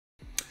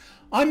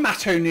I'm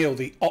Matt O'Neill,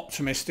 the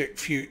optimistic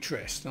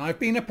futurist, and I've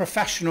been a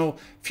professional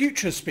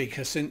future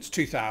speaker since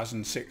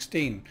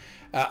 2016.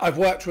 I've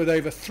worked with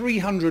over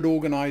 300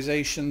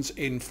 organisations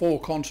in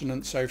 4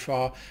 continents so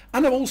far,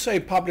 and I've also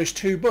published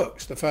 2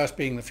 books, the first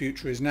being The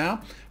Future Is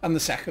Now and the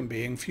second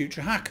being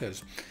Future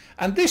Hackers.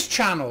 And this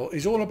channel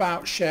is all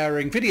about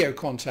sharing video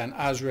content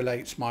as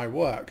relates my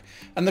work.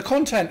 And the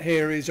content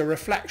here is a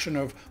reflection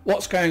of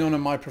what's going on in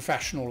my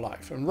professional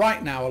life. And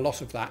right now, a lot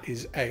of that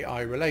is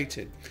AI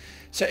related.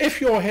 So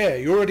if you're here,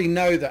 you already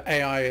know that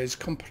AI is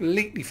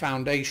completely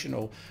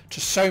foundational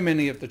to so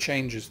many of the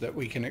changes that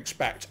we can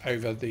expect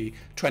over the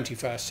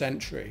 21st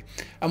century.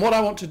 And what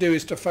I want to do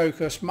is to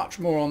focus much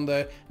more on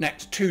the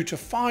next 2 to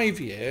 5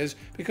 years,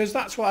 because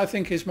that's what I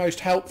think is most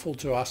helpful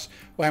to us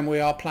when we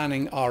are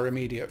planning our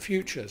immediate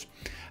futures.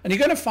 And you're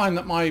going to find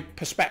that my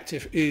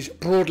perspective is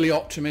broadly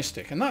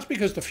optimistic, and that's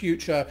because the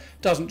future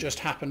doesn't just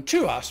happen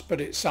to us, but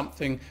it's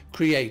something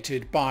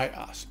created by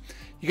us.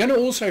 You're going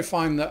to also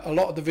find that a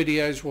lot of the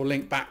videos will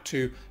link back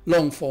to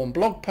long form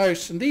blog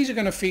posts, and these are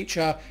going to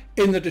feature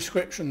in the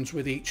descriptions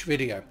with each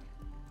video.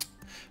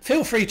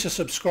 Feel free to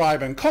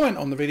subscribe and comment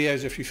on the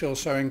videos if you feel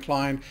so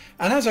inclined.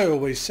 And as I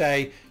always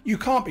say, you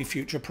can't be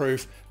future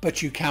proof,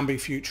 but you can be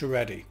future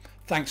ready.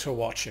 Thanks for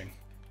watching.